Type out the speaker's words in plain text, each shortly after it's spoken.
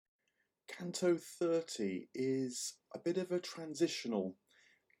Canto 30 is a bit of a transitional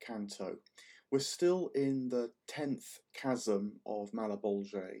canto. We're still in the 10th chasm of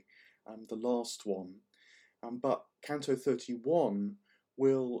Malebolge, the last one, but Canto 31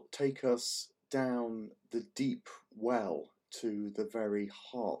 will take us down the deep well to the very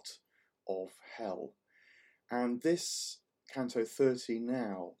heart of hell. And this Canto 30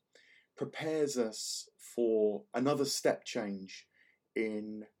 now prepares us for another step change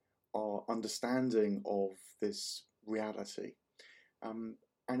in our understanding of this reality. And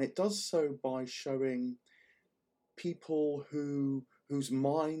it does so by showing people whose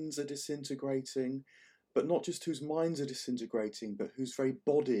minds are disintegrating, but not just whose minds are disintegrating, but whose very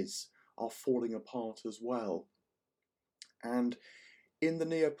bodies are falling apart as well. And in the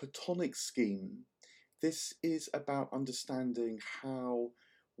Neoplatonic scheme, this is about understanding how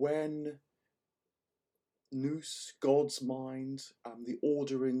when Nous, God's mind, the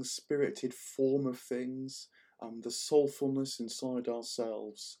ordering, spirited form of things, the soulfulness inside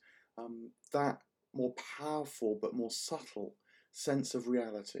ourselves, that more powerful but more subtle sense of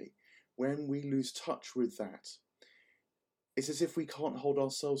reality, when we lose touch with that, it's as if we can't hold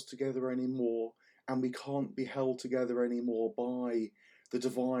ourselves together anymore, and we can't be held together anymore by the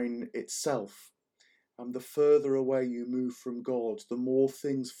divine itself. The further away you move from God, the more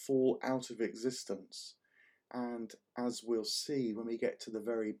things fall out of existence. And as we'll see when we get to the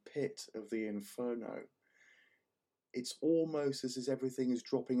very pit of the Inferno, it's almost as if everything is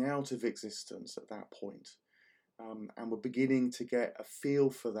dropping out of existence at that point. And we're beginning to get a feel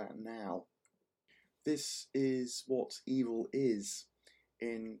for that now. This is what evil is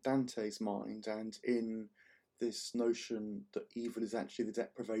in Dante's mind, and in this notion that evil is actually the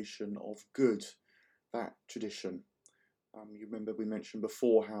deprivation of good, that tradition. You remember we mentioned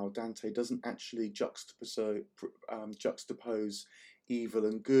before how Dante doesn't actually juxtapose evil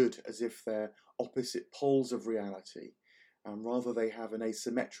and good as if they're opposite poles of reality. Rather, they have an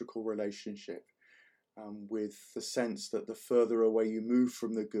asymmetrical relationship, with the sense that the further away you move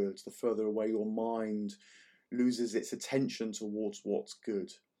from the good, the further away your mind loses its attention towards what's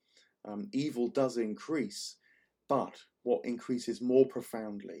good. Evil does increase, but what increases more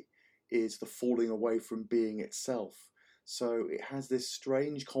profoundly is the falling away from being itself. So it has this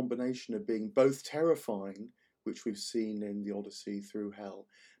strange combination of being both terrifying, which we've seen in the Odyssey through hell,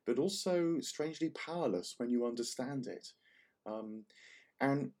 but also strangely powerless when you understand it.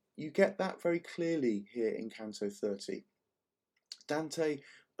 And you get that very clearly here in Canto 30. Dante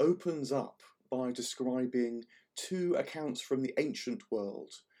opens up by describing two accounts from the ancient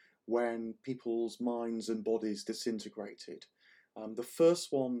world when people's minds and bodies disintegrated. The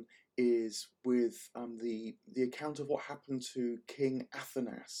first one is with the account of what happened to King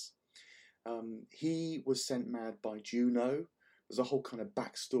Athanas. He was sent mad by Juno. There's a whole kind of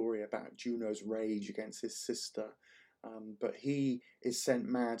backstory about Juno's rage against his sister. But he is sent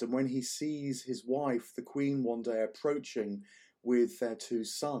mad, and when he sees his wife, the queen, one day approaching with their two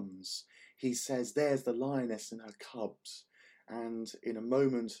sons, he says, "There's the lioness and her cubs." And in a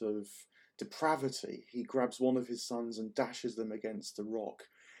moment of depravity, he grabs one of his sons and dashes them against the rock.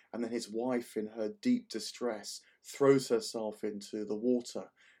 And then his wife, in her deep distress, throws herself into the water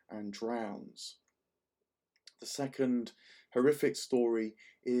and drowns. The second horrific story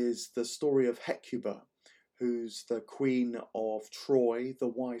is the story of Hecuba, who's the queen of Troy, the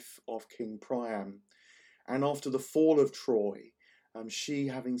wife of King Priam. And after the fall of Troy, she,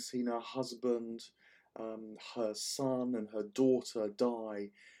 having seen her husband, her son and her daughter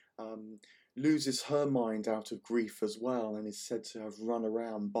die, loses her mind out of grief as well, and is said to have run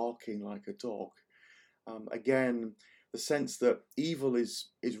around barking like a dog. Again, the sense that evil is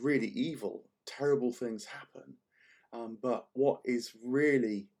really evil, terrible things happen, but what is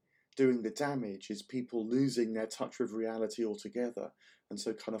really doing the damage is people losing their touch with reality altogether, and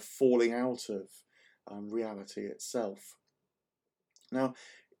so kind of falling out of reality itself. Now,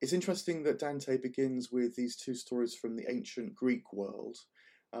 it's interesting that Dante begins with these two stories from the ancient Greek world,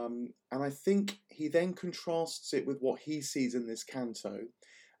 and I think he then contrasts it with what he sees in this canto,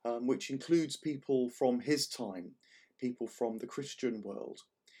 which includes people from his time, people from the Christian world.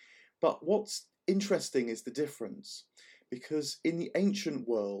 But what's interesting is the difference, because in the ancient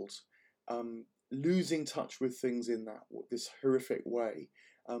world, losing touch with things in this horrific way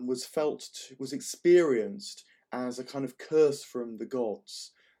was experienced as a kind of curse from the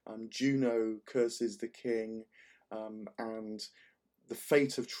gods. Juno curses the king, and the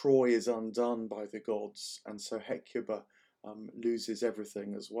fate of Troy is undone by the gods, and so Hecuba loses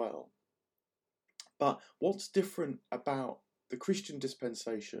everything as well. But what's different about the Christian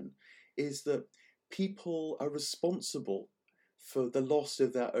dispensation is that people are responsible for the loss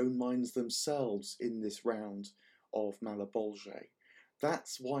of their own minds themselves in this round of Malebolge.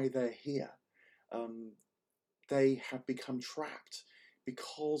 That's why they're here. They have become trapped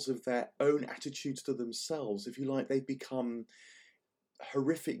because of their own attitudes to themselves. If you like, they've become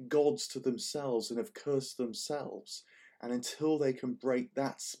horrific gods to themselves and have cursed themselves. And until they can break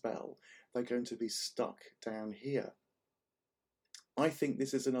that spell, they're going to be stuck down here. I think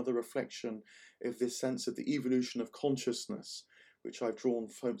this is another reflection of this sense of the evolution of consciousness, which I've drawn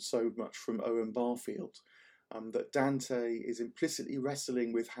so much from Owen Barfield, that Dante is implicitly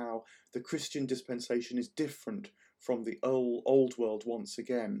wrestling with how the Christian dispensation is different from the old world once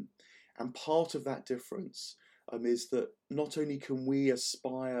again. And part of that difference is that not only can we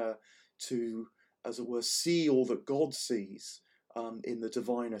aspire to, as it were, see all that God sees in the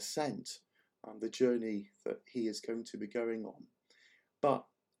divine ascent, the journey that he is going to be going on, but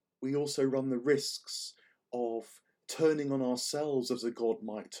we also run the risks of turning on ourselves as a God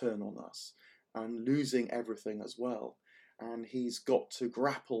might turn on us and losing everything as well. And he's got to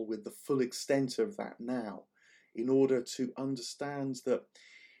grapple with the full extent of that now in order to understand that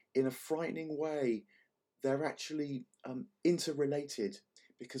in a frightening way, they're actually interrelated,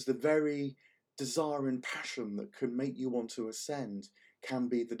 because the very desire and passion that can make you want to ascend can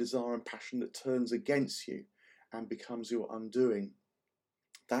be the desire and passion that turns against you and becomes your undoing.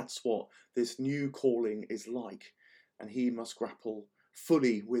 That's what this new calling is like, and he must grapple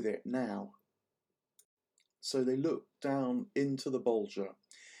fully with it now. So they look down into the Bolger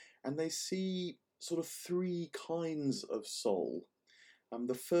and they see sort of three kinds of soul.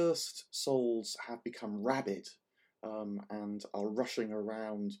 The first souls have become rabid and are rushing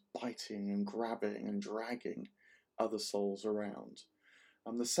around, biting and grabbing and dragging other souls around.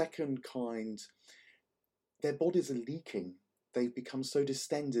 The second kind, their bodies are leaking. They've become so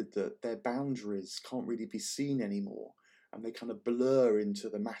distended that their boundaries can't really be seen anymore, and they kind of blur into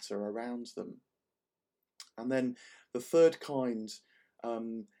the matter around them. And then the third kind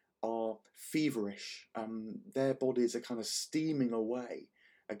are feverish. Their bodies are kind of steaming away.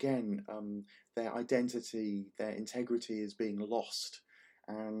 Again, their identity, their integrity is being lost.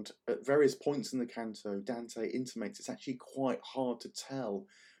 And at various points in the canto, Dante intimates it's actually quite hard to tell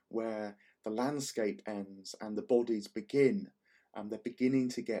where the landscape ends and the bodies begin. They're beginning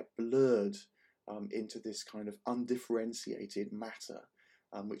to get blurred into this kind of undifferentiated matter,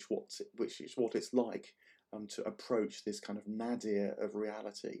 which is what it's like to approach this kind of nadir of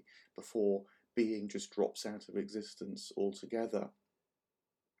reality before being just drops out of existence altogether.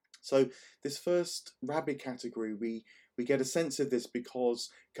 So this first rabid category, we get a sense of this because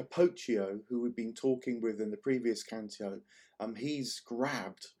Capocchio, who we've been talking with in the previous canto, he's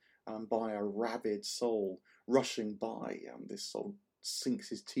grabbed by a rabid soul rushing by. This soul sinks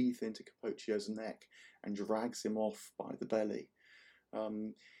his teeth into Capocchio's neck and drags him off by the belly.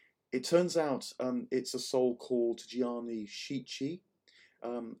 It turns out it's a soul called Gianni Schicchi,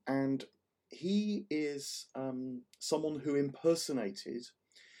 and he is someone who impersonated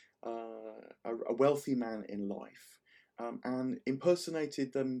a wealthy man in life and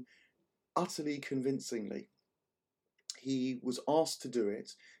impersonated them utterly convincingly. He was asked to do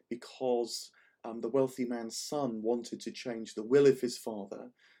it because the wealthy man's son wanted to change the will of his father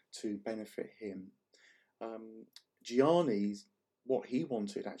to benefit him. Gianni's what he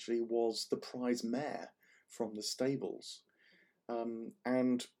wanted actually was the prize mare from the stables.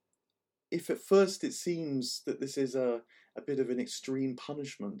 And if at first it seems that this is a bit of an extreme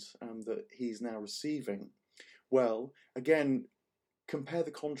punishment that he's now receiving, well, again, compare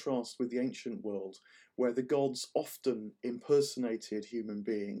the contrast with the ancient world, where the gods often impersonated human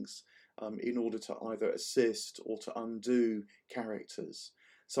beings in order to either assist or to undo characters.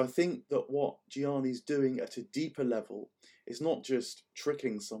 So I think that what Gianni's doing at a deeper level is not just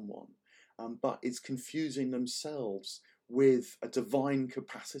tricking someone, but it's confusing themselves with a divine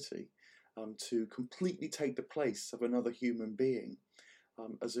capacity to completely take the place of another human being,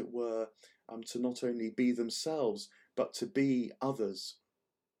 as it were, to not only be themselves, but to be others.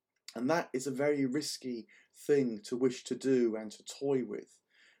 And that is a very risky thing to wish to do and to toy with,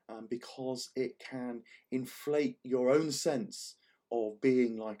 because it can inflate your own sense of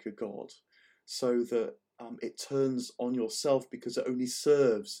being like a god, so that it turns on yourself because it only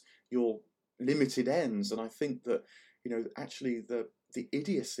serves your limited ends. And I think that, actually the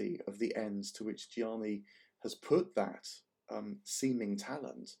idiocy of the ends to which Gianni has put that seeming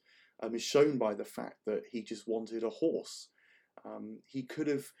talent is shown by the fact that he just wanted a horse. He could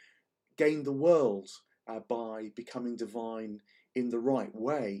have gained the world by becoming divine in the right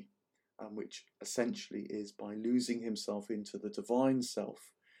way, which essentially is by losing himself into the divine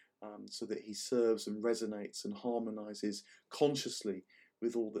self, so that he serves and resonates and harmonizes consciously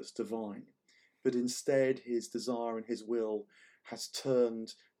with all that's divine. But instead, his desire and his will has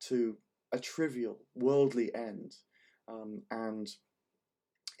turned to a trivial, worldly end. And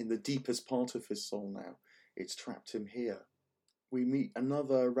in the deepest part of his soul now, it's trapped him here. We meet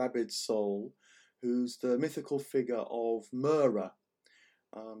another rabid soul who's the mythical figure of Myrrha,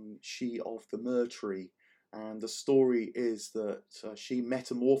 she of the myrrh tree. And the story is that she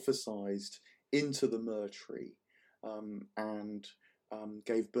metamorphosized into the myrrh tree and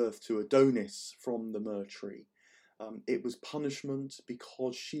gave birth to Adonis from the myrrh tree. It was punishment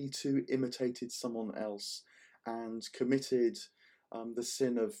because she too imitated someone else and committed the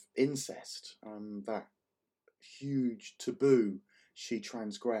sin of incest, that huge taboo she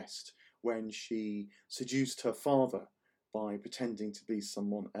transgressed when she seduced her father by pretending to be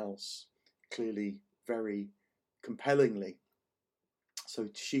someone else, clearly very compellingly. So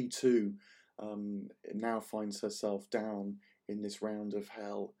she too now finds herself down in this round of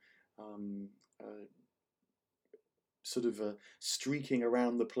hell, streaking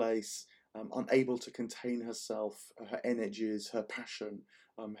around the place, unable to contain herself, her energies, her passion,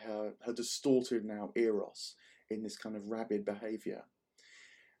 her distorted now eros in this kind of rabid behaviour.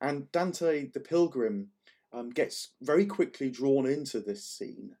 And Dante the Pilgrim gets very quickly drawn into this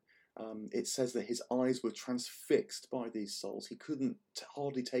scene. It says that his eyes were transfixed by these souls. He couldn't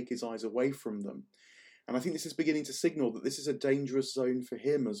hardly take his eyes away from them. And I think this is beginning to signal that this is a dangerous zone for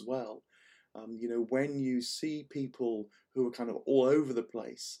him as well. When you see people who are kind of all over the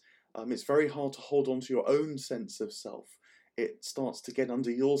place, it's very hard to hold on to your own sense of self. It starts to get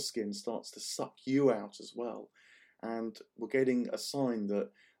under your skin, starts to suck you out as well. And we're getting a sign that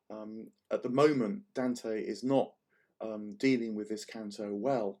at the moment, Dante is not dealing with this canto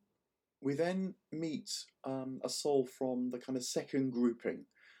well. We then meet a soul from the kind of second grouping,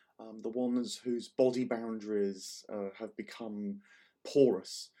 the ones whose body boundaries have become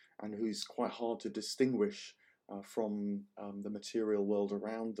porous and who's quite hard to distinguish from the material world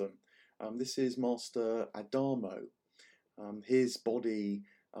around them. This is Master Adamo. His body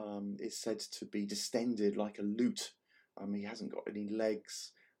is said to be distended like a lute. He hasn't got any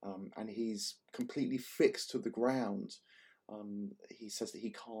legs, and he's completely fixed to the ground. He says that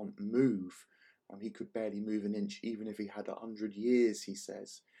he can't move. He could barely move an inch even if he had 100 years, he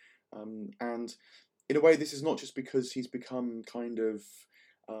says. And in a way, this is not just because he's become kind of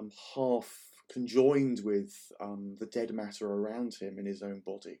half conjoined with the dead matter around him in his own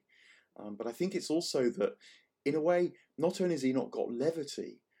body. But I think it's also that, in a way, not only has he not got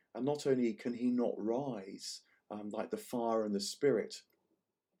levity, and not only can he not rise like the fire and the spirit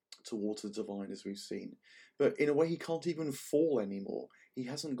towards the divine, as we've seen, but in a way he can't even fall anymore. He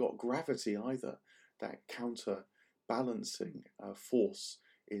hasn't got gravity either, that counterbalancing force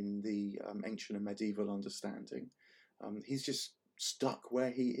in the ancient and medieval understanding. He's just stuck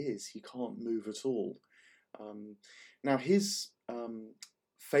where he is. He can't move at all. Now his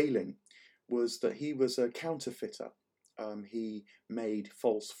failing was that he was a counterfeiter. He made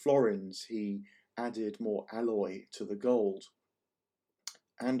false florins. He added more alloy to the gold.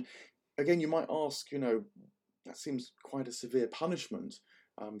 And again, you might ask, that seems quite a severe punishment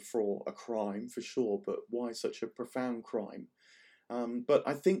for a crime, for sure, but why such a profound crime? But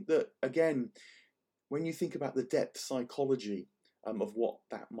I think that, again, when you think about the depth psychology of what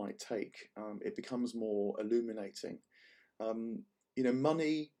that might take, it becomes more illuminating.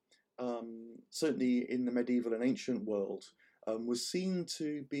 Money, certainly in the medieval and ancient world, was seen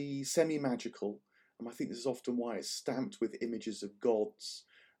to be semi-magical. I think this is often why it's stamped with images of gods,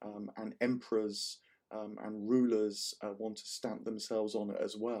 and emperors and rulers want to stamp themselves on it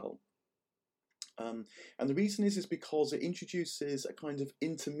as well. And the reason is because it introduces a kind of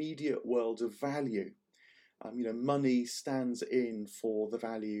intermediate world of value. Money stands in for the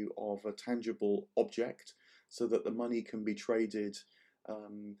value of a tangible object, so that the money can be traded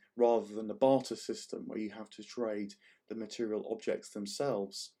rather than the barter system where you have to trade the material objects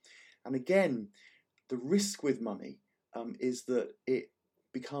themselves. And again, the risk with money is that it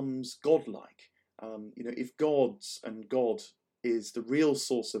becomes godlike. If gods and God is the real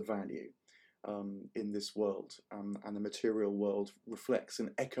source of value in this world, and the material world reflects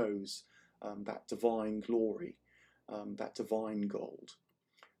and echoes that divine glory, that divine gold.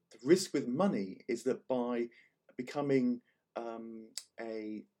 The risk with money is that by becoming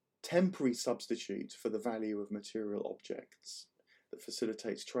a temporary substitute for the value of material objects that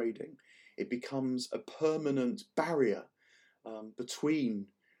facilitates trading, it becomes a permanent barrier between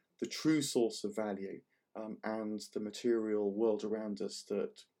the true source of value and the material world around us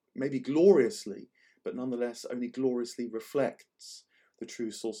that maybe gloriously, but nonetheless only gloriously reflects the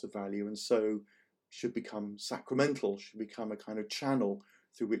true source of value, and so should become sacramental, should become a kind of channel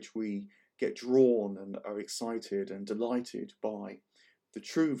through which we get drawn and are excited and delighted by the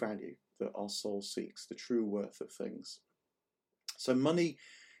true value that our soul seeks, the true worth of things. So money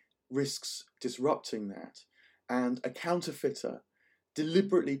risks disrupting that, and a counterfeiter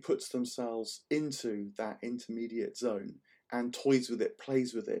deliberately puts themselves into that intermediate zone and toys with it,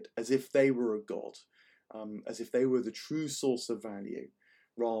 plays with it, as if they were a god, as if they were the true source of value,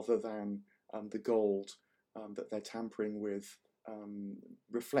 rather than the gold that they're tampering with,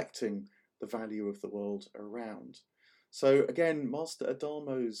 reflecting the value of the world around. So again, Master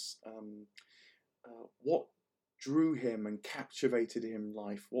Adamo's what drew him and captivated him in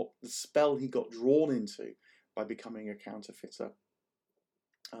life, what the spell he got drawn into by becoming a counterfeiter,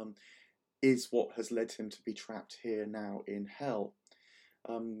 is what has led him to be trapped here now in hell.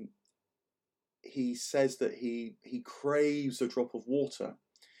 He says that he craves a drop of water,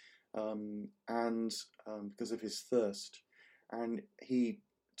 and because of his thirst, and he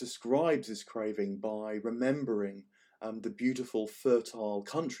describes his craving by remembering the beautiful fertile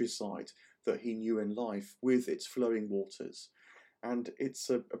countryside that he knew in life with its flowing waters. And it's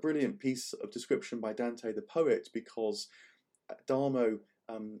a brilliant piece of description by Dante the poet, because Adamo,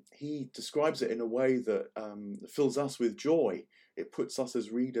 he describes it in a way that fills us with joy. It puts us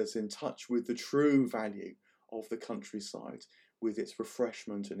as readers in touch with the true value of the countryside, with its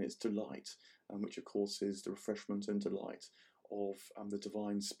refreshment and its delight, which of course is the refreshment and delight of the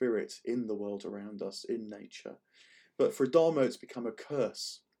divine spirit in the world around us, in nature. But for Adamo, it's become a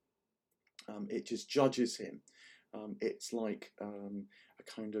curse. It just judges him. It's like a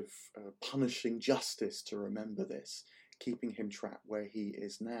kind of punishing justice to remember this, keeping him trapped where he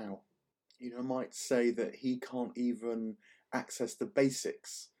is now. You know, I might say that he can't even access the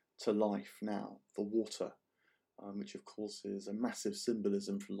basics to life now, the water, which of course is a massive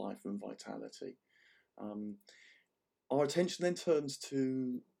symbolism for life and vitality. Our attention then turns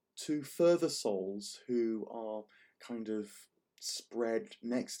to two further souls who are kind of spread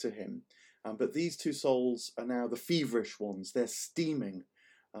next to him. But these two souls are now the feverish ones. They're steaming.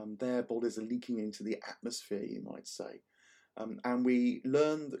 Their bodies are leaking into the atmosphere, you might say. And we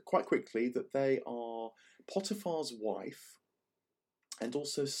learn that quite quickly that they are Potiphar's wife and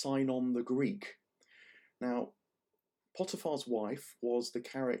also Sinon the Greek. Now, Potiphar's wife was the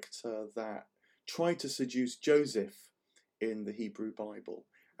character that tried to seduce Joseph in the Hebrew Bible.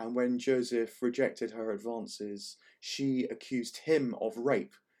 And when Joseph rejected her advances, she accused him of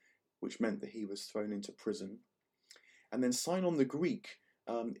rape, which meant that he was thrown into prison. And then Sinon the Greek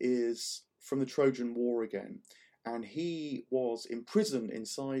is from the Trojan War again, and he was imprisoned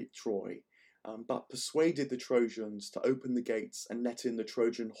inside Troy, but persuaded the Trojans to open the gates and let in the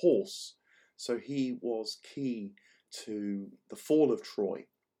Trojan horse. So he was key to the fall of Troy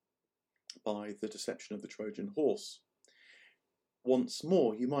by the deception of the Trojan horse. Once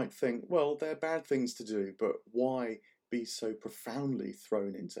more, you might think, well, they're bad things to do, but why be so profoundly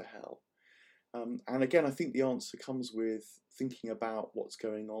thrown into hell? And again, I think the answer comes with thinking about what's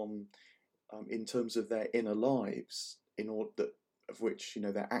going on in terms of their inner lives, in order that, of which, you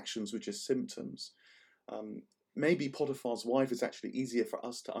know, their actions were just symptoms. Maybe Potiphar's wife is actually easier for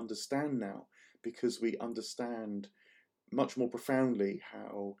us to understand now, because we understand much more profoundly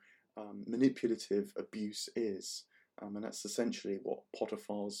how manipulative abuse is. And that's essentially what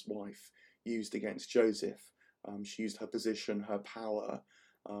Potiphar's wife used against Joseph. She used her position, her power,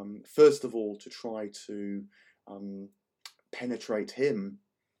 first of all, to try to penetrate him,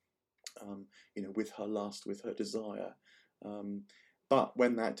 you know, with her lust, with her desire. But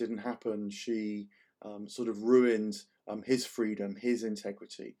when that didn't happen, she sort of ruined his freedom, his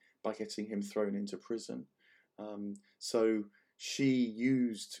integrity, by getting him thrown into prison. So she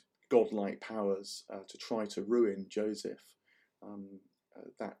used godlike powers to try to ruin Joseph.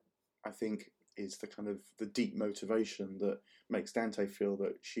 That, I think, is the kind of the deep motivation that makes Dante feel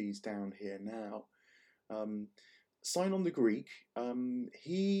that she's down here now. Sinon the Greek,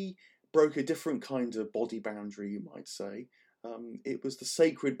 he broke a different kind of body boundary, you might say. It was the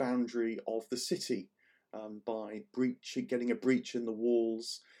sacred boundary of the city, by getting a breach in the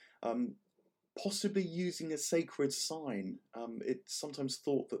walls, possibly using a sacred sign. It's sometimes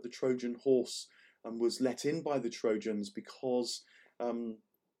thought that the Trojan horse was let in by the Trojans because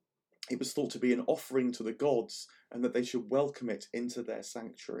it was thought to be an offering to the gods, and that they should welcome it into their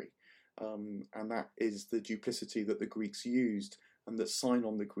sanctuary. And that is the duplicity that the Greeks used, and that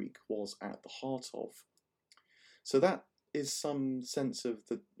Sinon the Greek was at the heart of. So that is some sense of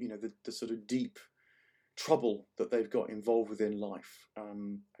the, you know, the sort of deep trouble that they've got involved with in life.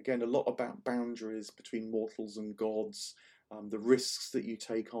 Again, a lot about boundaries between mortals and gods, the risks that you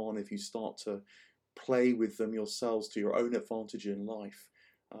take on if you start to play with them yourselves to your own advantage in life.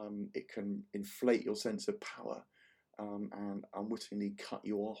 It can inflate your sense of power and unwittingly cut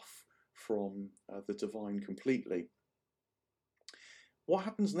you off from the divine completely. What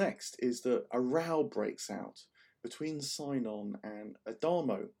happens next is that a row breaks out between Sinon and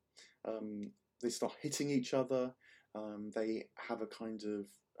Adamo. They start hitting each other. They have a kind of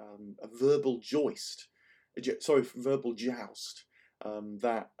a verbal verbal joust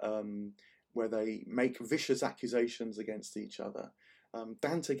where they make vicious accusations against each other.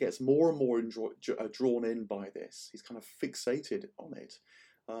 Dante gets more and more drawn in by this. He's kind of fixated on it.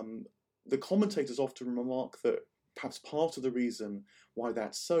 The commentators often remark that perhaps part of the reason why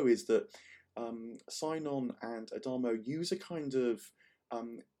that's so is that Sinon and Adamo use a kind of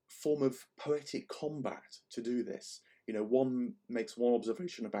form of poetic combat to do this. You know, one makes one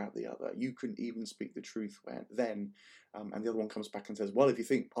observation about the other. You couldn't even speak the truth then. And the other one comes back and says, well, if you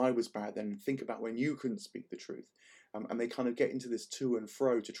think I was bad, then think about when you couldn't speak the truth. And they kind of get into this to and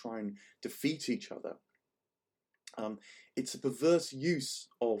fro to try and defeat each other. It's a perverse use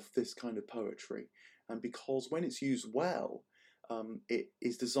of this kind of poetry. And because when it's used well, it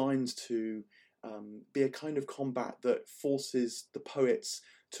is designed to be a kind of combat that forces the poets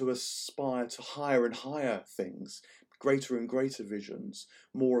to aspire to higher and higher things, greater and greater visions,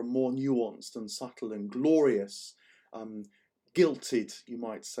 more and more nuanced and subtle and glorious, gilded, you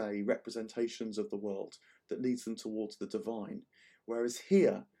might say, representations of the world that leads them towards the divine. Whereas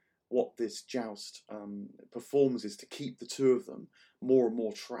here, what this joust performs is to keep the two of them more and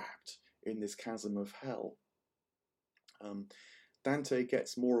more trapped in this chasm of hell. Dante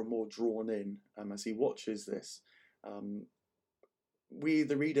gets more and more drawn in as he watches this. We,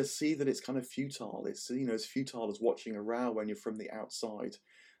 the reader, see that it's kind of futile. It's, you know, as futile as watching a row when you're from the outside.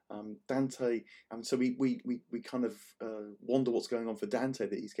 Dante, and so we kind of wonder what's going on for Dante,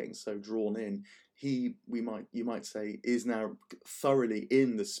 that he's getting so drawn in. You might say, is now thoroughly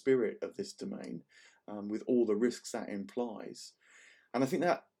in the spirit of this domain, with all the risks that implies. And I think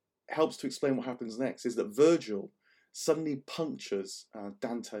that helps to explain what happens next, is that Virgil suddenly punctures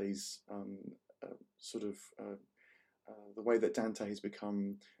Dante's the way that Dante has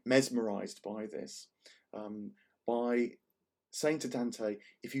become mesmerized by this, by saying to Dante,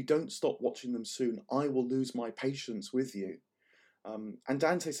 if you don't stop watching them soon, I will lose my patience with you. And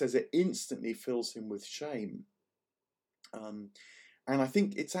Dante says it instantly fills him with shame. And I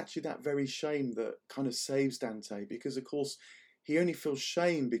think it's actually that very shame that kind of saves Dante, because of course he only feels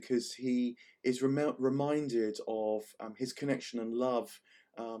shame because he is reminded of his connection and love,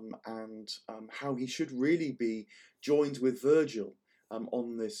 and how he should really be joined with Virgil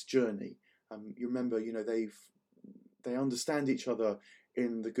on this journey. You remember, you know, they understand each other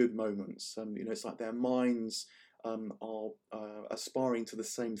in the good moments. You know, it's like their minds are aspiring to the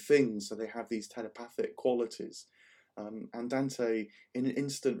same things, so they have these telepathic qualities. And Dante, in an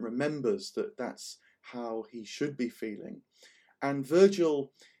instant, remembers that that's how he should be feeling. And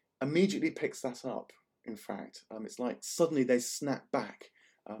Virgil immediately picks that up, in fact. It's like suddenly they snap back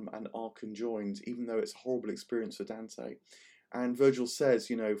and are conjoined, even though it's a horrible experience for Dante. And Virgil says,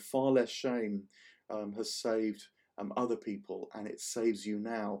 you know, far less shame has saved other people, and it saves you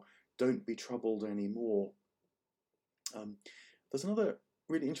now. Don't be troubled anymore. There's another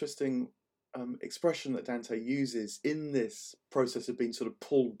really interesting expression that Dante uses in this process of being sort of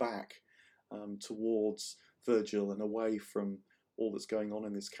pulled back towards Virgil and away from all that's going on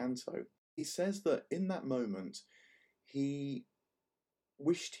in this canto. He says that in that moment he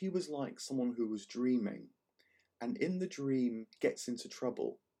wished he was like someone who was dreaming, and in the dream gets into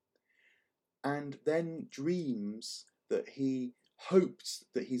trouble, and then dreams that he hopes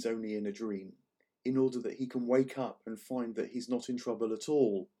that he's only in a dream, in order that he can wake up and find that he's not in trouble at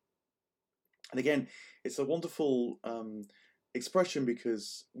all. And again, it's a wonderful expression,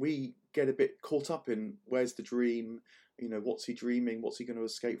 because we get a bit caught up in where's the dream, you know, what's he dreaming, what's he going to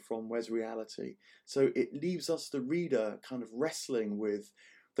escape from, where's reality. So it leaves us, the reader, kind of wrestling with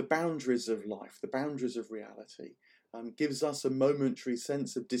the boundaries of life, the boundaries of reality, gives us a momentary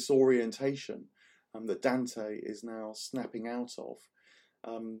sense of disorientation that Dante is now snapping out of.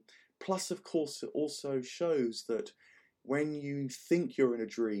 Plus, of course, it also shows that when you think you're in a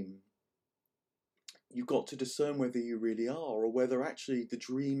dream, you've got to discern whether you really are, or whether actually the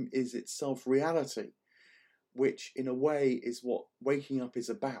dream is itself reality, which in a way is what waking up is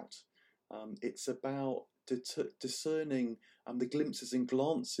about. It's about discerning the glimpses and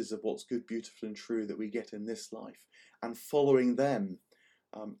glances of what's good, beautiful and true that we get in this life, and following them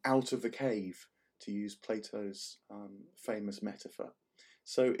out of the cave, to use Plato's famous metaphor.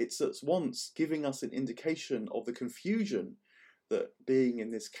 So it's at once giving us an indication of the confusion that being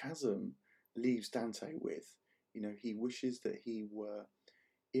in this chasm leaves Dante with. He wishes that he were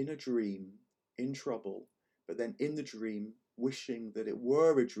in a dream, in trouble, but then in the dream, wishing that it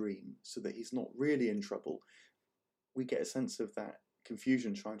were a dream so that he's not really in trouble. We get a sense of that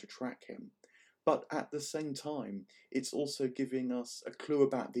confusion trying to track him. But at the same time, it's also giving us a clue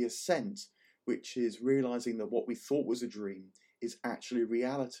about the ascent, which is realizing that what we thought was a dream is actually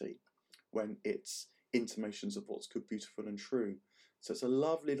reality when it's intimations of what's good, beautiful, and true. So it's a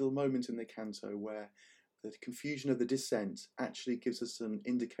lovely little moment in the canto where the confusion of the descent actually gives us an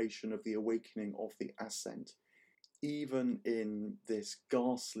indication of the awakening of the ascent, even in this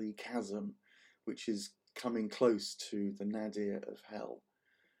ghastly chasm, which is coming close to the nadir of hell.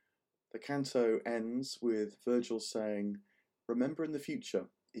 The canto ends with Virgil saying, "Remember in the future,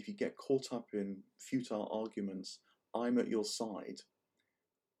 if you get caught up in futile arguments, I'm at your side,"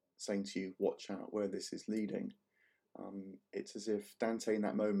 saying to you, watch out where this is leading. It's as if Dante in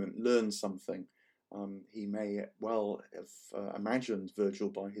that moment learns something. He may well have imagined Virgil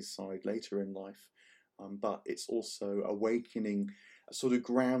by his side later in life, but it's also awakening a sort of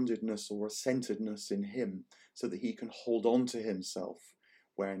groundedness or a centeredness in him so that he can hold on to himself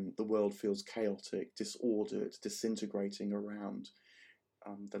when the world feels chaotic, disordered, disintegrating around.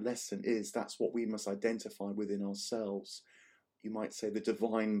 The lesson is that's what we must identify within ourselves. You might say the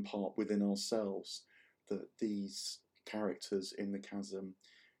divine part within ourselves that these characters in the chasm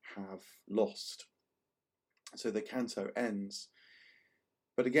have lost. So the canto ends,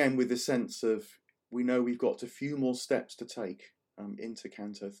 but again with the sense of we know we've got a few more steps to take into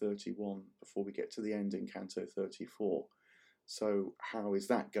Canto 31 before we get to the end in Canto 34. So how is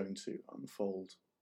that going to unfold?